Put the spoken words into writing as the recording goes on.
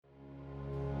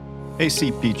Hey,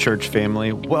 CP Church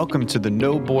family, welcome to the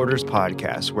No Borders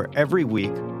podcast, where every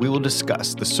week we will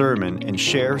discuss the sermon and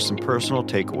share some personal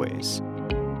takeaways.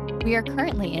 We are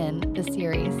currently in the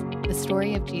series, The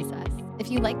Story of Jesus.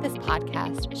 If you like this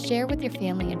podcast, share with your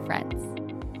family and friends.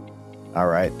 All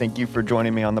right, thank you for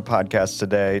joining me on the podcast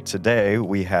today. Today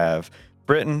we have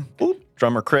Britt,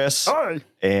 drummer Chris,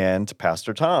 and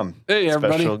Pastor Tom. Hey,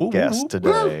 everybody. Special guest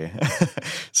today.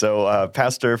 So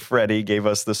Pastor Freddy gave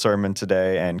us the sermon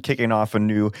today and kicking off a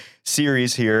new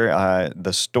series here,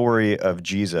 The Story of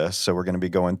Jesus. So we're going to be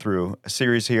going through a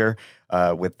series here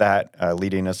with that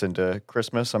leading us into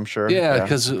Christmas, I'm sure. Yeah,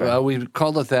 because we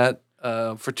called it that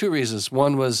for two reasons.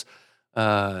 One was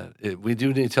we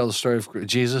do need to tell the story of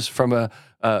Jesus from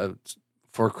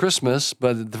for Christmas,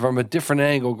 but from a different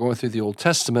angle going through the Old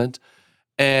Testament.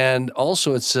 And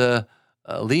also it's a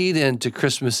lead into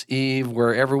Christmas Eve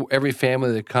where every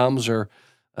family that comes or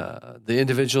the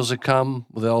individuals that come,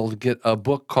 they'll get a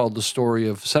book called The Story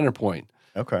of Centerpoint.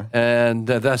 Okay. And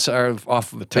that's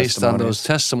based on those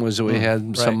testimonies that we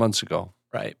had some months ago.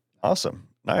 Right. Awesome.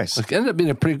 Nice. It ended up being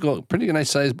a pretty nice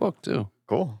sized book too.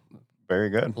 Cool. Very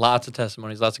good. Lots of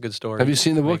testimonies, lots of good stories. Have you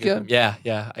seen the book yet?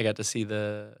 Yeah. I got to see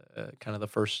the kind of the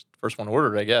first one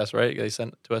ordered, I guess, right? They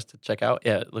sent it to us to check out.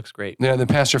 Yeah, it looks great. Yeah, then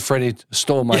Pastor Freddy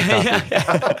stole my copy.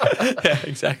 Yeah,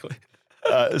 exactly.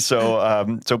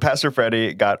 So Pastor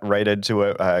Freddy got right into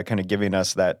it, kind of giving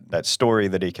us that story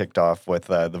that he kicked off with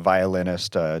the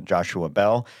violinist Joshua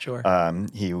Bell. Sure.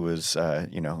 He was,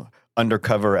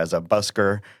 undercover as a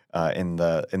busker in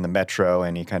the metro,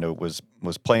 and he kind of was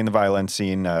playing the violin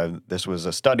scene. This was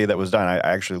a study that was done. I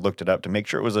actually looked it up to make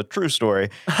sure it was a true story.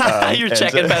 You're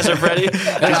checking, Pastor Freddy.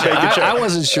 I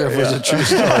wasn't sure if it was a true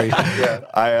story.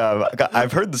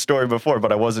 I've heard the story before,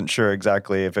 but I wasn't sure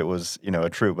exactly if it was a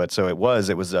true. But so it was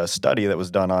a study that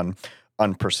was done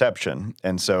on perception,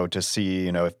 and so to see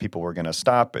if people were going to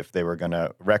stop, if they were going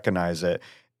to recognize it.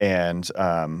 And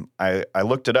I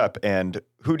looked it up, and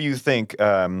who do you think?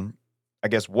 I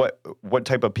guess what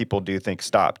type of people do you think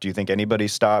stopped? Do you think anybody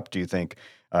stopped? Do you think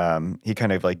he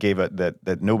kind of like gave it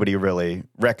that nobody really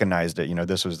recognized it?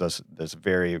 This was this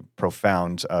very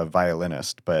profound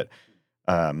violinist, but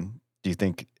do you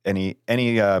think any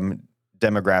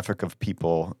demographic of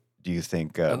people do you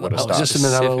think would have stopped? Just a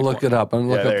minute, I'm gonna look it up. I'm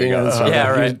gonna look up the answer. Yeah,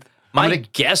 right. My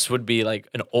guess would be like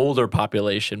an older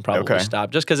population probably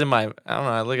stopped. Just because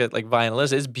I look at like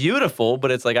violinists, it's beautiful,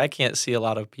 but it's like I can't see a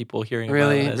lot of people hearing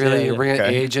Really? You're bringing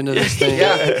age into this thing?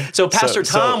 Yeah. So Pastor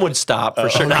Tom would stop for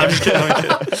sure. No, I'm just kidding.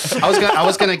 I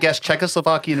was gonna guess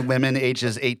Czechoslovakian women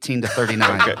ages 18 to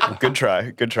 39. Good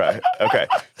try. Okay.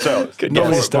 So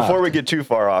before we get too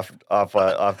far off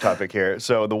topic here,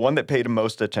 so the one that paid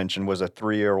most attention was a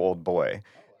 3-year-old boy.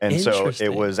 And so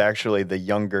it was actually the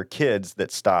younger kids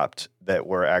that stopped that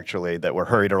were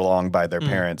hurried along by their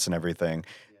parents and everything.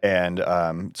 And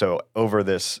so over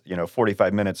this,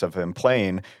 45 minutes of him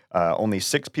playing, only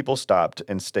 6 people stopped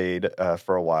and stayed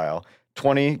for a while.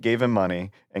 20 gave him money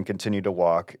and continued to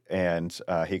walk, and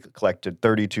he collected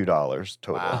 $32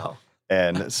 total. Wow.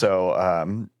 And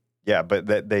so,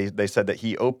 but they said that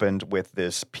he opened with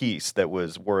this piece that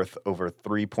was worth over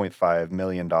 $3.5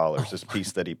 million, this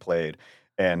piece that he played.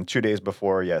 And 2 days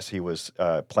before, yes, he was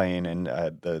playing, and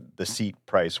the seat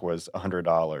price was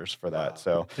 $100 for that.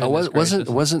 So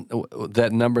wasn't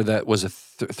that number that was a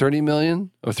 30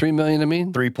 million or 3 million? I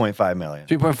mean, 3.5 million.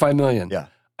 3.5 million. Yeah,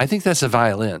 I think that's a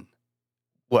violin.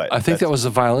 What? I think that was a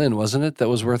violin, wasn't it? That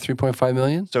was worth 3.5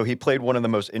 million. So he played one of the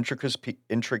most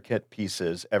intricate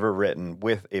pieces ever written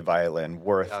with a violin,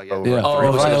 worth over. Yeah.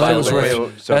 $3 violin was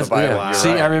worth. So the violin. See,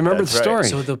 I remember the story.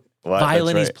 So the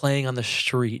violin he's playing on the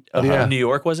street of New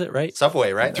York, was it, right?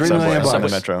 Subway, right? $3 million Subway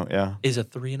Metro, yeah. Is a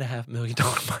 $3.5 million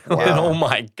violin. Oh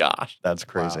my gosh. That's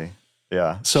crazy. Wow.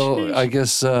 Yeah. So I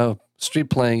guess street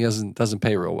playing doesn't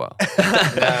pay real well.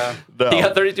 No. He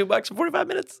got $32 for 45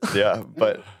 minutes. Yeah,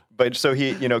 but so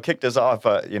he, kicked us off,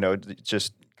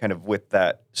 just kind of with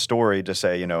that story to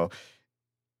say,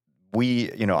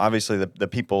 we, obviously the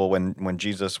people when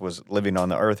Jesus was living on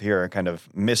the earth here kind of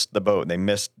missed the boat. They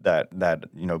missed that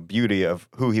beauty of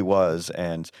who he was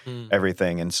and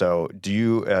everything. And so do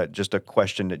you, just a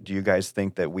question, do you guys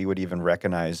think that we would even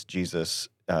recognize Jesus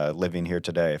living here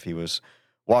today if he was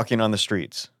walking on the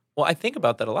streets? Well, I think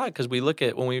about that a lot because we look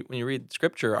at when you read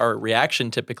scripture, our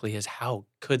reaction typically is, how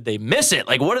could they miss it?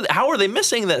 Like, how are they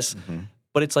missing this? Mm-hmm.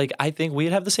 But it's like, I think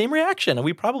we'd have the same reaction, and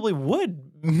we probably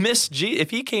would miss Jesus. If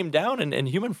he came down in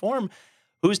human form,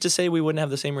 who's to say we wouldn't have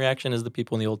the same reaction as the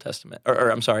people in the Old Testament, or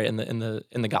I'm sorry, in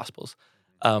the Gospels?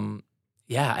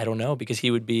 Yeah, I don't know, because he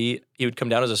would come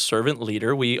down as a servant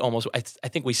leader. I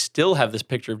think we still have this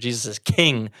picture of Jesus as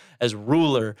king, as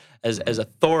ruler, as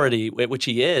authority, which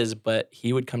he is, but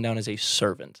he would come down as a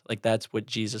servant. Like that's what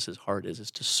Jesus's heart is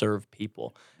to serve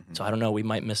people. So I don't know, we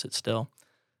might miss it still.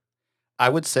 I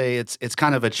would say it's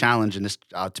kind of a challenge, and this,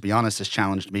 to be honest, this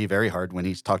challenged me very hard when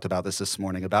he's talked about this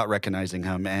morning about recognizing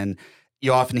him. And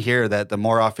you often hear that the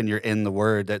more often you're in the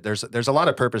Word, that there's a lot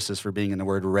of purposes for being in the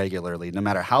Word regularly, no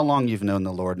matter how long you've known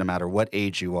the Lord, no matter what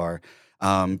age you are,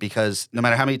 because no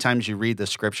matter how many times you read the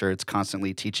Scripture, it's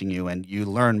constantly teaching you, and you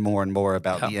learn more and more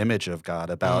about the image of God,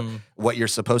 about what you're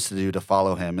supposed to do to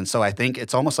follow Him. And so I think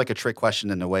it's almost like a trick question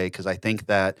in a way, because I think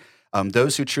that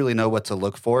those who truly know what to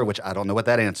look for, which I don't know what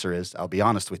that answer is, I'll be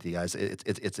honest with you guys,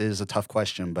 it is a tough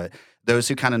question, but those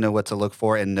who kind of know what to look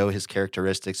for and know his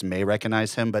characteristics may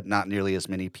recognize him, but not nearly as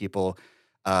many people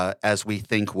as we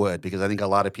think would, because I think a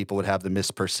lot of people would have the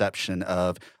misperception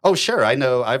of, oh, sure, I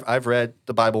know, I've read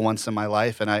the Bible once in my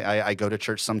life, and I go to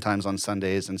church sometimes on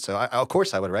Sundays, and so of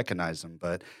course I would recognize him,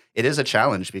 but it is a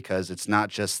challenge because it's not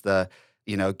just the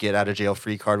get out of jail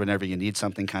free card whenever you need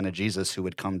something kind of Jesus who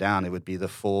would come down. It would be the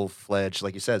full-fledged,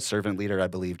 like you said, servant leader, I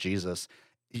believe, Jesus.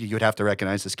 You would have to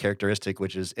recognize this characteristic,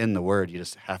 which is in the Word. You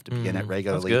just have to be in it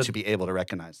regularly to be able to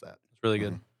recognize that. It's really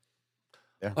good.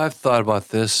 Yeah. I've thought about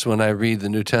this when I read the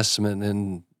New Testament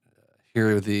and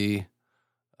hear the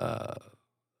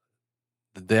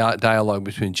dialogue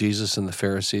between Jesus and the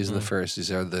Pharisees, and the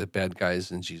Pharisees are the bad guys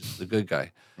and Jesus the good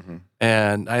guy.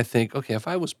 And I think, okay, if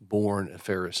I was born a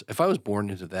Pharisee, if I was born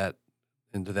into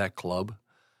that club,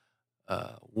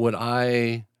 would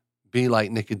I be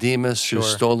like Nicodemus who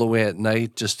stole away at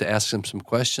night just to ask him some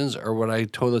questions, or would I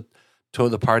toe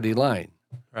the party line?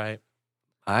 Right.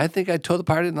 I think I'd toe the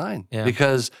party line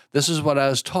because this is what I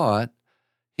was taught.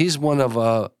 He's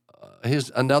he's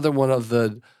another one of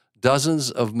the dozens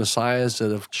of messiahs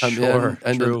that have come in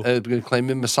and been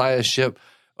claiming messiahship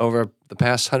over the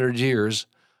past 100 years.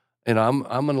 And I'm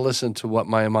going to listen to what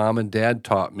my mom and dad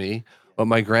taught me, what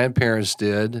my grandparents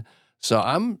did. So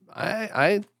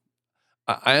I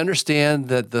understand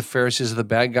that the Pharisees are the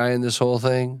bad guy in this whole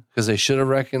thing because they should have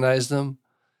recognized them.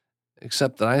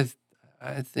 Except that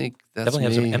I think that's definitely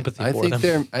me. have some empathy for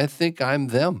them. I think I'm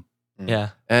them. Yeah.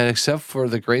 And except for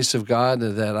the grace of God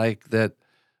that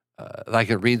I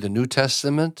can read the New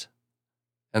Testament,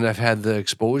 and I've had the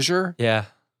exposure. Yeah.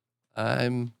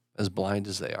 I'm as blind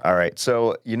as they are. All right.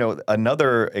 So,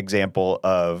 another example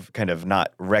of kind of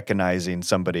not recognizing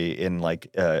somebody in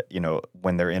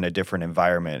when they're in a different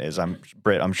environment is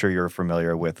Britt, I'm sure you're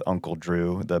familiar with Uncle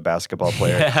Drew, the basketball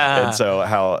player. Yeah. And so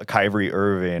how Kyrie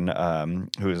Irving,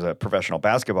 who's a professional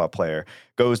basketball player,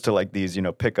 goes to like these,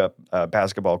 pickup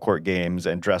basketball court games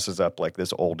and dresses up like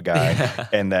this old guy.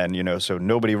 And then, so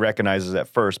nobody recognizes at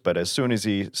first, but as soon as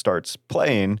he starts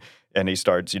playing, and he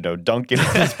starts, dunking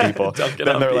on these people, then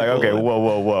they're like, okay,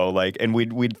 whoa. Like, and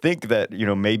we'd think that,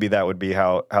 maybe that would be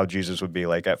how Jesus would be.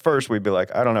 Like, at first we'd be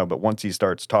like, I don't know. But once he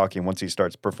starts talking, once he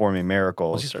starts performing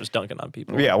miracles. Once he starts dunking on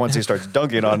people. Yeah, once he starts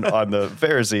dunking on the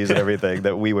Pharisees and everything,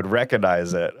 that we would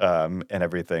recognize it and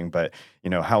everything. But,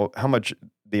 how much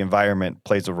the environment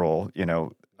plays a role,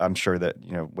 I'm sure that,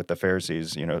 with the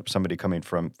Pharisees, somebody coming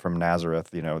from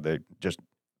Nazareth, they just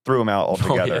threw him out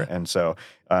altogether. And so,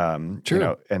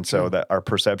 that our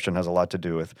perception has a lot to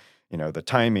do with, the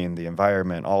timing, the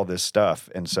environment, all this stuff.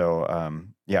 And so,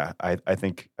 I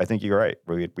think you're right.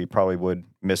 We probably would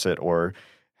miss it or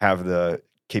have the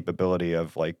capability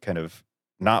of like kind of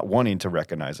not wanting to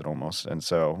recognize it almost. And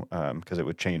so, because it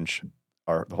would change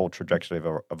the whole trajectory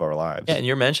of our lives. Yeah, and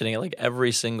you're mentioning it like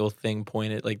every single thing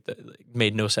pointed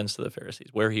made no sense to the Pharisees.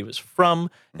 Where he was from,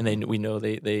 and we know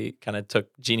they kind of took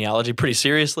genealogy pretty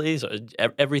seriously. So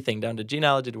everything down to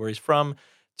genealogy, to where he's from,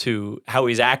 to how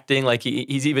he's acting. Like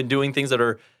he's even doing things that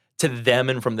are to them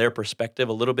and from their perspective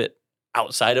a little bit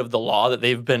outside of the law that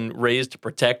they've been raised to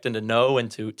protect and to know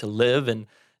and to live. And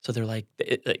so they're like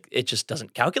it just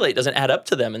doesn't calculate, doesn't add up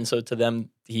to them. And so to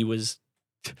them, he was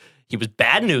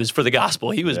bad news for the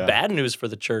gospel. He was bad news for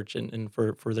the church and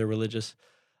for their religious,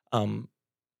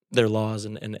 their laws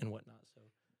and whatnot. So,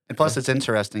 and plus, it's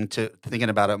interesting thinking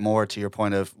about it more to your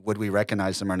point of would we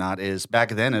recognize them or not. Is back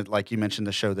then, like you mentioned,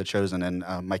 the show The Chosen, and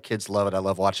my kids love it. I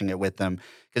love watching it with them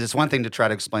because it's one thing to try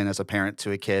to explain as a parent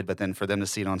to a kid, but then for them to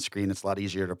see it on screen, it's a lot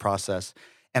easier to process.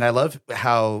 And I love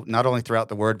how not only throughout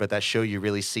the word, but that show you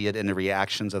really see it in the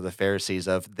reactions of the Pharisees.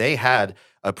 Of they had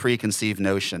a preconceived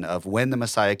notion of when the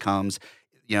Messiah comes,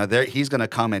 he's going to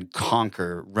come and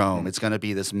conquer Rome. It's going to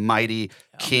be this mighty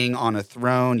king on a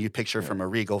throne. You picture from a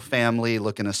regal family,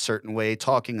 looking a certain way,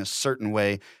 talking a certain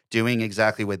way, doing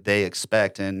exactly what they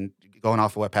expect. And going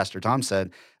off of what Pastor Tom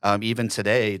said, even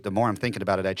today, the more I'm thinking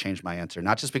about it, I changed my answer.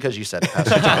 Not just because you said it,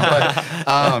 Pastor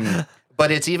Tom, but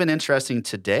it's even interesting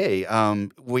today.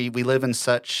 We live in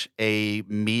such a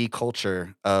me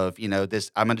culture of,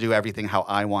 this, I'm going to do everything how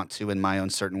I want to in my own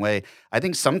certain way. I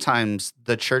think sometimes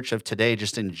the church of today,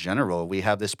 just in general, we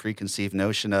have this preconceived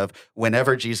notion of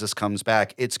whenever Jesus comes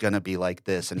back, it's going to be like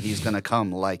this, and he's going to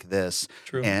come like this,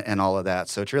 True. and all of that.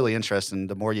 So it's really interesting.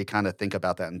 The more you kind of think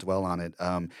about that and dwell on it,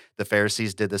 the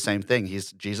Pharisees did the same thing.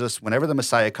 Jesus, whenever the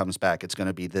Messiah comes back, it's going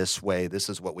to be this way. This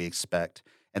is what we expect.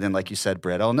 And then, like you said,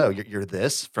 Britt, oh no, you're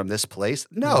this from this place.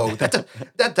 No,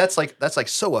 that's like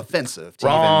so offensive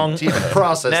to even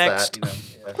process Next.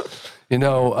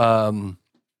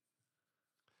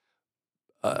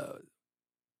 that.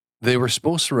 They were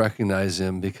supposed to recognize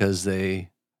him because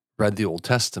they read the Old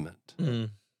Testament,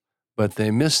 but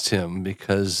they missed him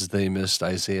because they missed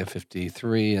Isaiah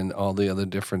 53 and all the other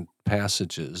different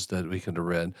passages that we could have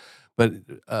read. But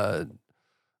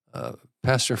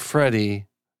Pastor Freddy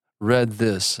read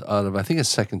this out of, I think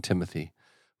it's 2 Timothy.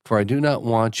 For I do not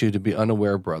want you to be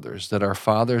unaware, brothers, that our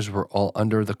fathers were all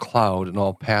under the cloud and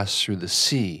all passed through the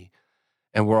sea,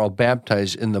 and were all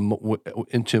baptized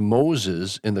into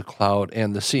Moses in the cloud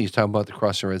and the sea. He's talking about the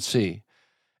crossing the Red Sea.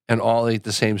 And all ate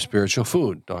the same spiritual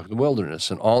food, the wilderness,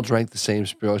 and all drank the same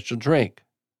spiritual drink.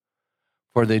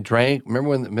 For they drank,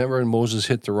 remember when Moses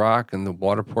hit the rock and the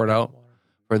water poured out?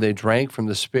 For they drank from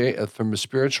the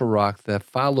spiritual rock that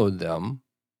followed them.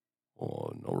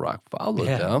 Oh, no rock followed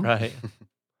them. Right.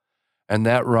 And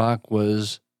that rock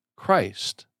was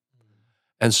Christ.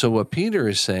 And so what Peter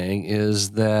is saying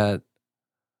is that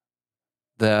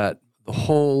the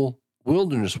whole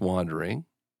wilderness wandering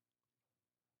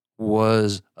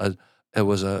was a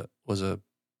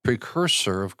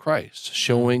precursor of Christ,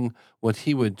 showing what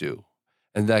he would do,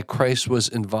 and that Christ was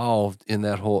involved in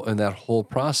that whole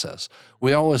process.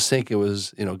 We always think it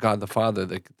was God the Father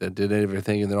that did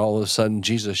everything, and then all of a sudden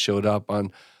Jesus showed up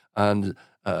on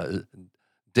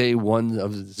day 1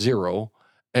 of 0,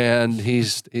 and he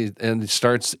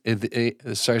starts the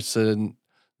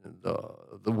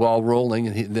ball rolling,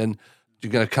 and then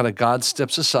you're going to kind of God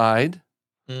steps aside,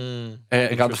 and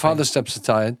God the Father steps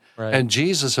aside, Right. and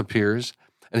Jesus appears,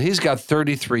 and he's got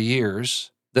 33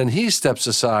 years. Then he steps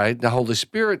aside. The Holy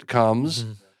Spirit comes,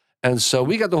 and so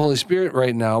we got the Holy Spirit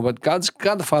right now. But God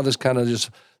the Father's kind of just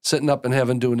sitting up in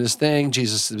heaven doing his thing.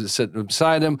 Jesus is sitting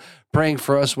beside him, praying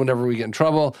for us whenever we get in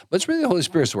trouble. But it's really the Holy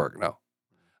Spirit's work now,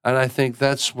 and I think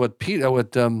that's what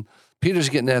Peter's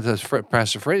getting at. That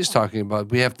Pastor Freddy's talking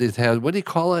about. We have to have, what do you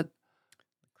call it?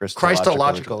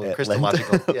 Christological. Yeah.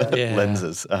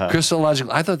 Lenses.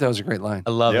 Christological. I thought that was a great line.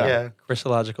 I love Yeah. it. Yeah.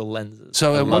 Christological lenses.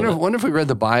 So I love it. wonder if we read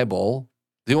the Bible,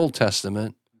 the Old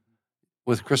Testament,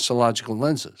 with Christological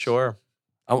lenses. Sure.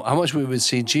 How much we would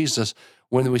see Jesus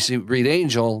when we read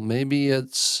angel. Maybe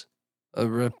it's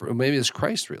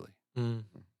Christ really. Mm.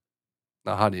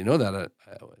 Now, how do you know that?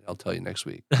 I'll tell you next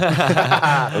week. Ooh,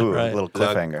 Right. a little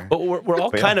cliffhanger. But we're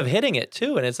all Yeah. kind of hitting it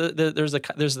too, and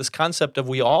there's this concept of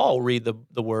we all read the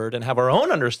word and have our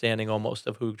own understanding almost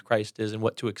of who Christ is and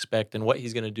what to expect and what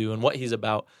he's going to do and what he's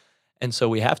about, and so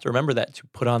we have to remember that to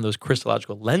put on those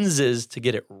Christological lenses to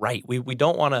get it right. We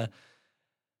don't want to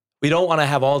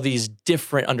have all these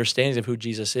different understandings of who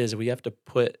Jesus is. We have to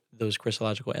put those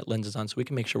Christological lenses on so we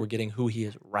can make sure we're getting who he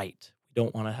is right. We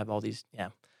don't want to have all these. Yeah,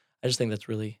 I just think that's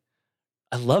really.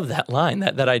 I love that line,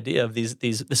 that idea of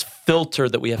this filter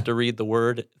that we have to read the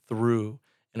word through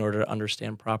in order to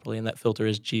understand properly, and that filter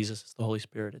is Jesus, it's the Holy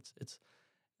Spirit. It's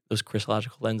those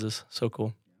Christological lenses. So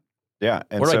cool. Yeah.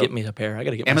 And Where do so, I get me a pair? I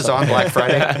got to get Amazon myself a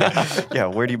Black pair. Friday. yeah,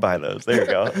 where do you buy those? There you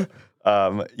go.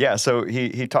 So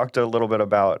he talked a little bit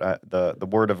about the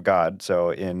Word of God.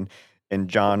 So in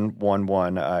John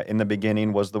 1:1, in the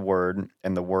beginning was the Word,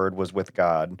 and the Word was with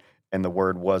God, and the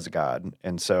Word was God.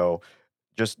 And so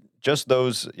just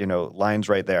those lines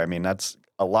right there. I mean, that's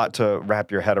a lot to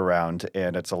wrap your head around,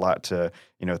 and it's a lot to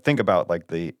think about, like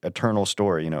the eternal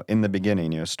story. In the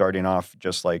beginning, starting off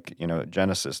just like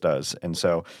Genesis does. And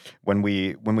so when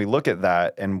we look at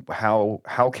that, and how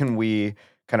can we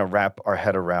kind of wrap our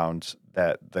head around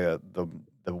that the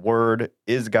Word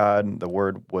is God, the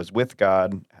Word was with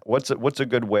God. What's a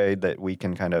good way that we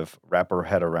can kind of wrap our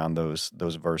head around those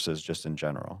verses just in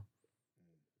general?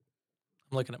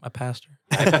 I'm looking at my pastor.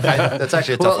 That's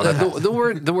actually a tough one.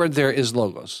 The word there is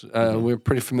logos. We're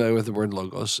pretty familiar with the word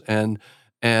logos, and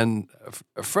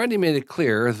Freddy made it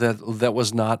clear that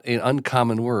was not an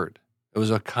uncommon word. It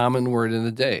was a common word in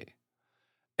the day,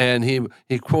 and he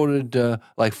quoted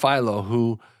like Philo,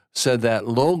 who said that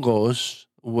logos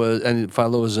was, and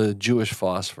Philo was a Jewish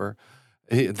philosopher,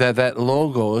 that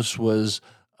logos was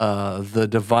the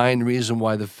divine reason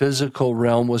why the physical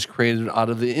realm was created out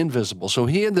of the invisible. So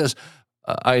he had this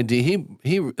idea.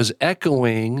 He is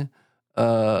echoing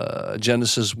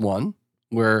Genesis 1,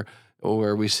 where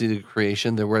we see the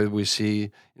creation, where we see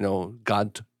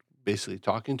God basically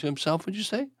talking to himself. Would you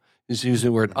say he's using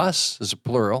the word "us" as a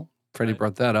plural? Freddie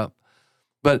brought that up.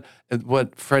 But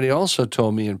what Freddie also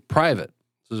told me in private,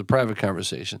 this was a private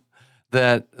conversation,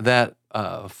 that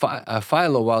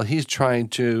Philo, while he's trying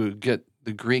to get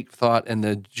the Greek thought and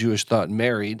the Jewish thought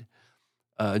married,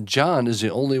 John is the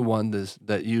only one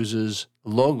that uses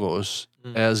logos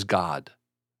as God.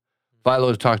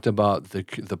 Philo talked about the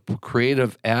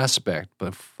creative aspect,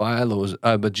 but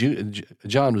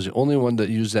John was the only one that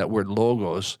used that word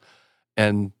logos,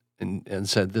 and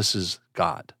said this is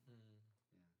God.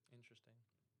 Interesting.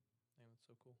 That's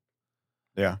so cool.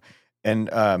 Yeah. And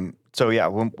so, yeah,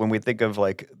 when we think of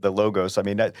like the logos, I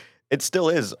mean, it still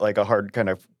is like a hard kind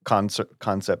of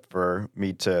concept for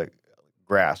me to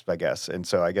grasp, I guess. And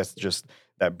so I guess just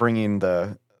that bringing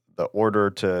the order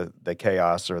to the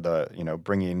chaos, or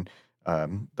bringing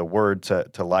the word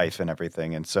to life and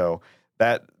everything. And so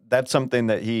that's something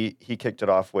that he kicked it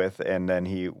off with. And then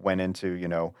he went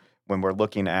into, when we're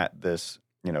looking at this,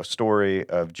 story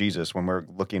of Jesus, when we're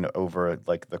looking over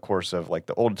like the course of like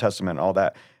the Old Testament, all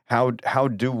that, how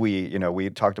do we, we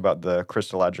talked about the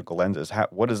Christological lenses.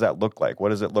 What does that look like? What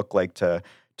does it look like to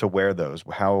wear those?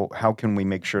 How can we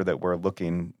make sure that we're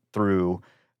looking through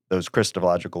those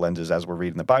Christological lenses as we're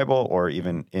reading the Bible, or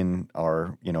even in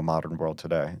our, modern world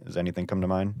today? Does anything come to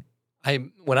mind?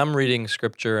 When I'm reading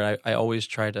scripture, I always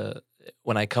try to,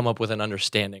 when I come up with an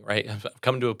understanding, right? I've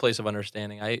come to a place of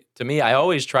understanding. I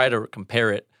always try to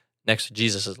compare it next to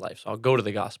Jesus's life. So I'll go to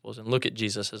the Gospels and look at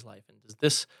Jesus's life. And does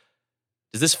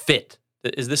this fit?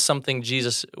 Is this something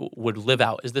Jesus would live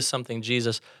out? Is this something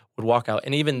Jesus would walk out?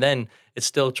 And even then, it's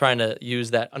still trying to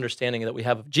use that understanding that we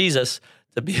have of Jesus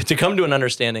to come to an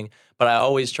understanding. But I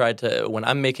always try to, when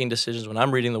I'm making decisions, when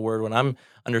I'm reading the Word, when I'm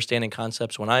understanding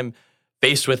concepts, when I'm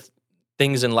faced with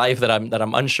things in life that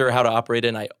I'm unsure how to operate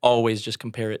in, I always just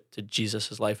compare it to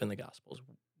Jesus' life in the Gospels.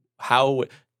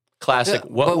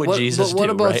 What would Jesus do? But what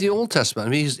about right? the Old Testament?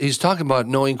 I mean, he's talking about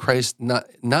knowing Christ not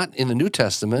in the New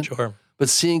Testament, Sure. but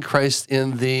seeing Christ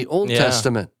in the Old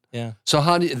Testament. Yeah. So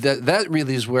how do you, that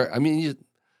really is where, I mean,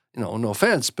 no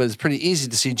offense, but it's pretty easy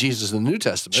to see Jesus in the New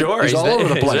Testament. Sure, he's all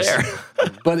over the place. there.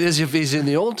 But if he's in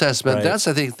the Old Testament, Right. that's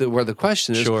I think where the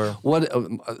question is. Sure.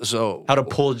 How to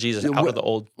pull Jesus out of the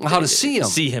old? How to see him?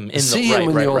 See him in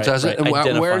the Old Testament, and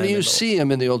Identify where him do in you the see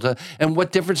him in the Old Testament? And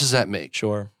what difference does that make?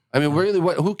 Sure. I mean, really,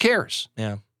 who cares?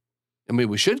 Yeah. I mean,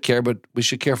 we should care, but we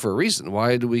should care for a reason.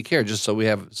 Why do we care? Just so we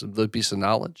have a piece of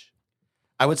knowledge?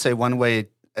 I would say one way.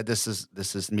 This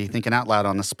is me thinking out loud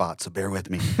on the spot, so bear with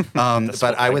me.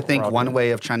 But I would think one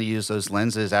way of trying to use those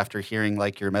lenses, after hearing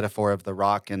like your metaphor of the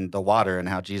rock and the water and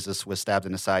how Jesus was stabbed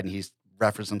in the side and he's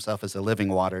referenced himself as a living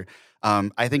water.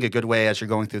 I think a good way as you're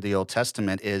going through the Old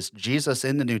Testament is Jesus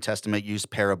in the New Testament used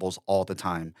parables all the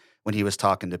time when he was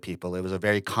talking to people. It was a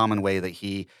very common way that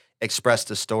he expressed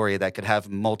a story that could have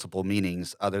multiple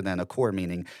meanings other than a core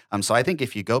meaning. So I think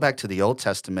if you go back to the Old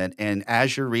Testament and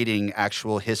as you're reading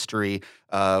actual history,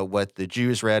 what the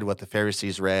Jews read, what the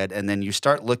Pharisees read, and then you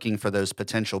start looking for those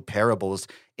potential parables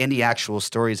in the actual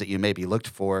stories that you maybe looked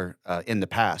for in the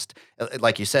past.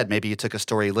 Like you said, maybe you took a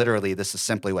story literally, this is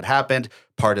simply what happened,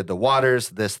 parted the waters,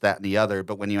 this, that, and the other.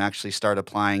 But when you actually start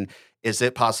applying, is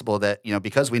it possible that,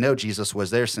 because we know Jesus was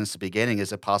there since the beginning,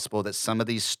 is it possible that some of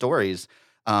these stories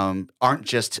aren't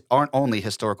only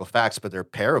historical facts, but they're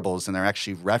parables and they're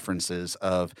actually references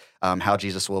of how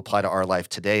Jesus will apply to our life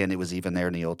today, and it was even there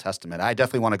in the Old Testament. I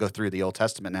definitely want to go through the Old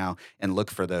Testament now and look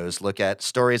for those, look at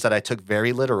stories that I took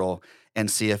very literal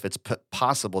and see if it's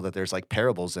possible that there's like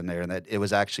parables in there and that it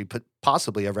was actually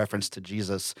possibly a reference to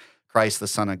Jesus Christ, the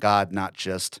Son of God, not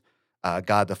just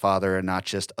God the Father and not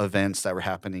just events that were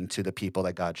happening to the people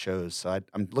that God chose. So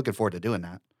I'm looking forward to doing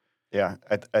that. Yeah,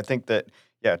 I think that,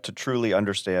 to truly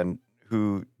understand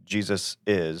who Jesus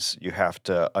is, you have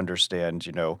to understand,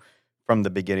 from the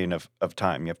beginning of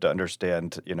time. You have to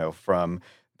understand, from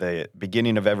the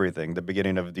beginning of everything, the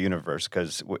beginning of the universe.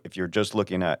 Because if you're just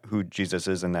looking at who Jesus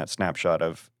is in that snapshot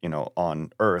of,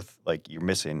 on Earth, like you're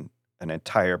missing an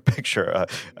entire picture,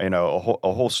 a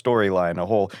whole storyline, a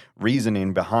whole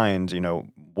reasoning behind,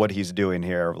 what he's doing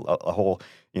here, a whole,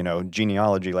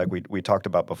 genealogy like we talked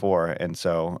about before. And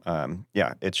so,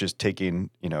 it's just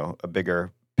taking, a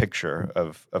bigger picture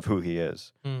of who he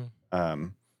is.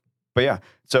 But yeah,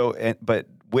 so, but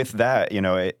with that,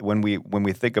 when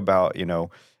we think about,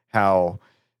 how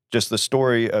just the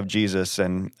story of Jesus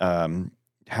and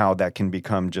how that can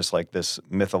become just like this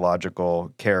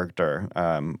mythological character.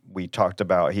 We talked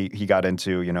about he got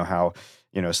into how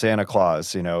Santa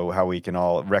Claus, how we can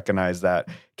all recognize that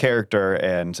character,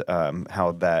 and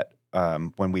how that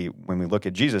when we look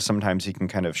at Jesus, sometimes he can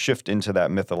kind of shift into that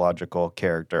mythological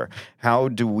character. How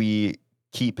do we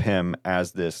keep him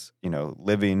as this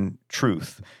living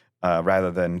truth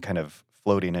rather than kind of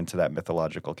floating into that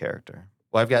mythological character?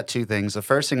 Well, I've got two things. The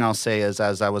first thing I'll say is,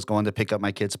 as I was going to pick up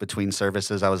my kids between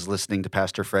services, I was listening to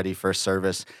Pastor Freddy first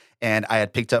service, and I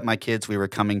had picked up my kids. We were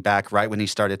coming back right when he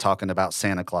started talking about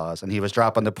Santa Claus, and he was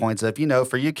dropping the points of,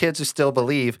 for you kids who still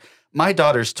believe, my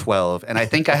daughter's 12, and I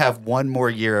think I have one more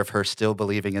year of her still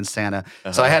believing in Santa.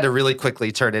 So I had to really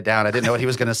quickly turn it down. I didn't know what he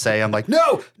was going to say. I'm like,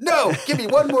 no, give me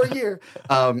one more year.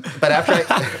 But after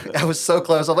I was so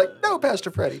close, I'm like, no,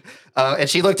 Pastor Freddy. And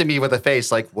she looked at me with a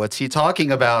face like, what's he talking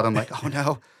about? I'm like,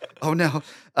 oh no.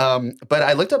 But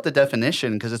I looked up the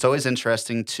definition because it's always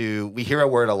interesting we hear a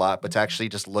word a lot, but to actually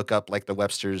just look up like the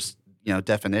Webster's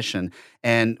definition.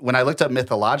 And when I looked up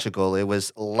mythological, it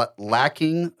was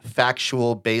lacking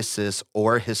factual basis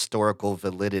or historical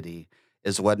validity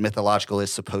is what mythological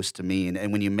is supposed to mean.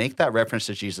 And when you make that reference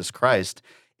to Jesus Christ,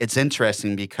 it's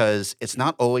interesting because it's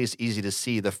not always easy to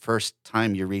see the first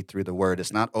time you read through the word.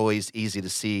 It's not always easy to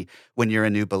see when you're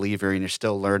a new believer and you're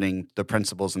still learning the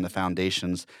principles and the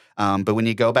foundations. But when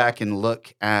you go back and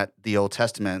look at the Old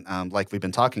Testament, like we've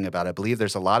been talking about, I believe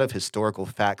there's a lot of historical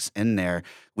facts in there.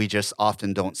 We just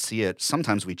often don't see it.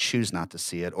 Sometimes we choose not to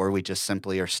see it, or we just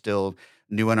simply are still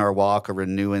new in our walk or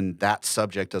renewing that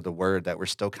subject of the word that we're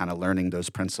still kind of learning those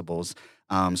principles.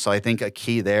 So I think a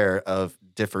key there of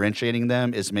differentiating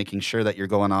them is making sure that you're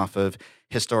going off of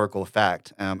historical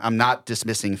fact. I'm not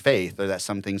dismissing faith, or that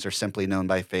some things are simply known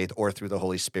by faith or through the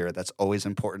Holy Spirit. That's always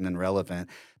important and relevant.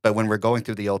 But when we're going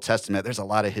through the Old Testament, there's a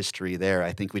lot of history there.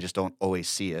 I think we just don't always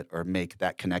see it or make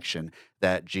that connection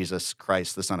that Jesus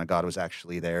Christ, the Son of God, was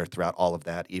actually there throughout all of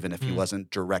that, even if he wasn't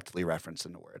directly referenced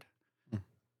in the word.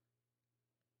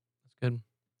 That's good.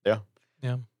 Yeah.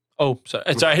 Yeah. Oh, sorry.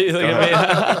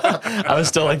 I was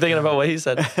still thinking about what he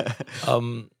said.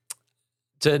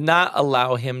 To not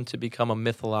allow him to become a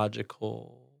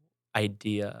mythological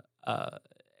idea. I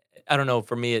don't know.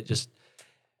 For me,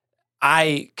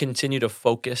 I continue to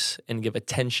focus and give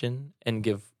attention and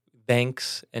give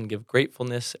thanks and give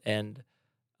gratefulness and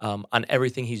on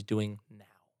everything he's doing now.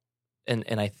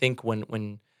 And I think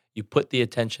when you put the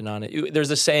attention on it,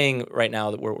 there's a saying right now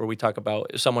that where we talk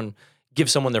about give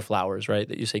someone their flowers, right?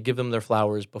 That you say, give them their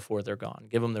flowers before they're gone.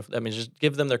 Just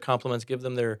give them their compliments, give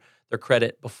them their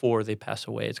credit before they pass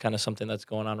away. It's kind of something that's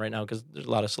going on right now because there's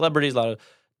a lot of celebrities, a lot of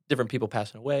different people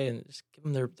passing away, and just give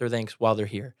them their thanks while they're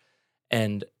here.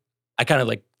 And I kind of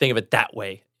like think of it that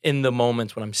way in the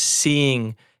moments when I'm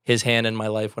seeing his hand in my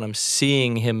life, when I'm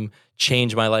seeing him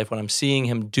change my life, when I'm seeing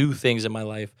him do things in my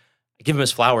life. I give him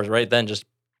his flowers right then. Just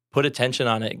put attention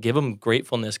on it. Give him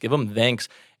gratefulness. Give him thanks.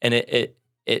 And it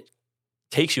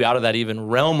takes you out of that even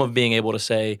realm of being able to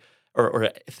say or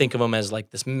think of him as like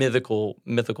this mythical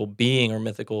being or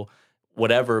mythical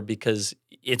whatever, because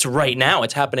it's right now.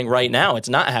 It's happening right now. It's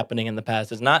not happening in the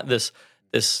past. It's not this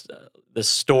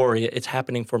story. It's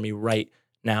happening for me right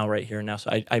now, right here and now. So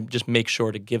I just make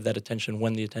sure to give that attention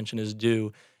when the attention is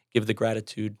due. Give the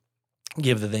gratitude,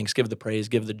 give the thanks, give the praise,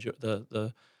 give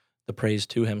the praise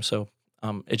to him. So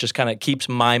it just kind of keeps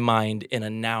my mind in a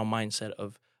now mindset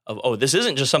of this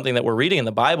isn't just something that we're reading in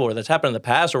the Bible or that's happened in the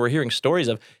past or we're hearing stories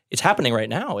of. It's happening right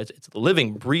now. It's the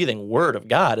living, breathing Word of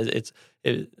God. It's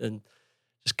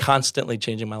just constantly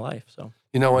changing my life. So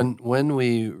when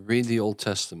we read the Old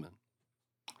Testament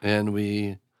and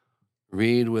we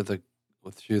read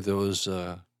through those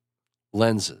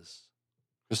lenses,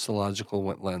 Christological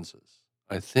lenses,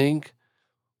 I think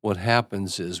what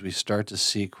happens is we start to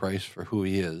see Christ for who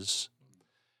he is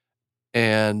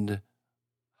and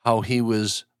how he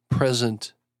was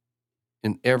present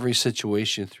in every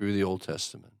situation through the Old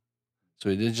Testament. So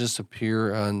he didn't just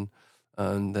appear on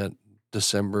that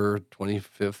December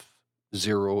 25th,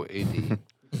 0 AD,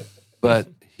 but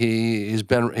he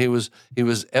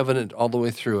was evident all the way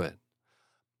through it.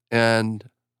 And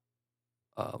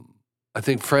I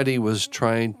think Freddy was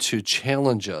trying to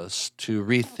challenge us to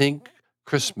rethink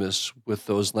Christmas with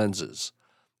those lenses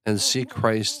and see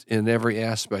Christ in every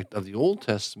aspect of the Old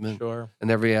Testament and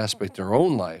every aspect of our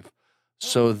own life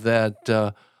so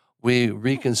that we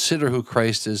reconsider who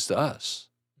Christ is to us.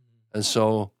 And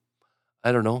so,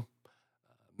 I don't know,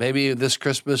 maybe this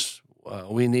Christmas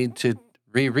we need to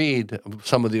reread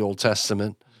some of the Old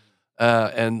Testament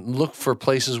and look for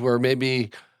places where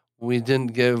maybe we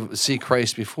didn't see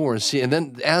Christ before and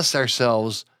then ask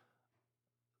ourselves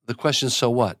the question,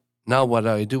 so what? now what do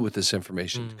I do with this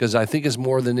information? Because I think it's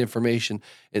more than information.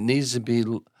 It needs to be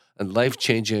a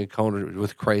life-changing encounter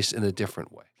with Christ in a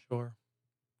different way. Sure.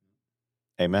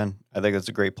 Amen. I think that's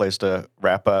a great place to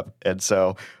wrap up. And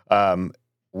so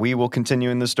we will continue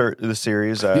in the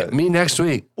series. Me next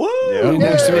week. Woo! Me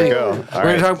next There we week. go. All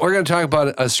right. We're going to talk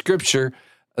about a scripture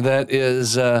that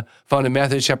is found in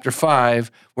Matthew chapter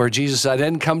 5, where Jesus said, I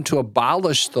didn't come to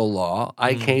abolish the law.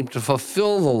 I came to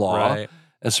fulfill the law. Right.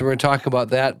 And so we're going to talk about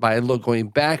that by going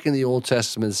back in the Old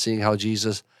Testament and seeing how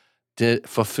Jesus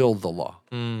fulfilled the law.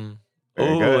 Very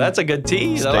good. That's a good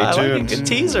tease. Stay I like tuned. it. Good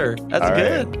teaser. That's All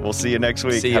good. right. We'll see you next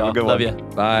week. See Have y'all. a good Love one.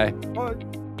 you.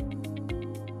 Bye.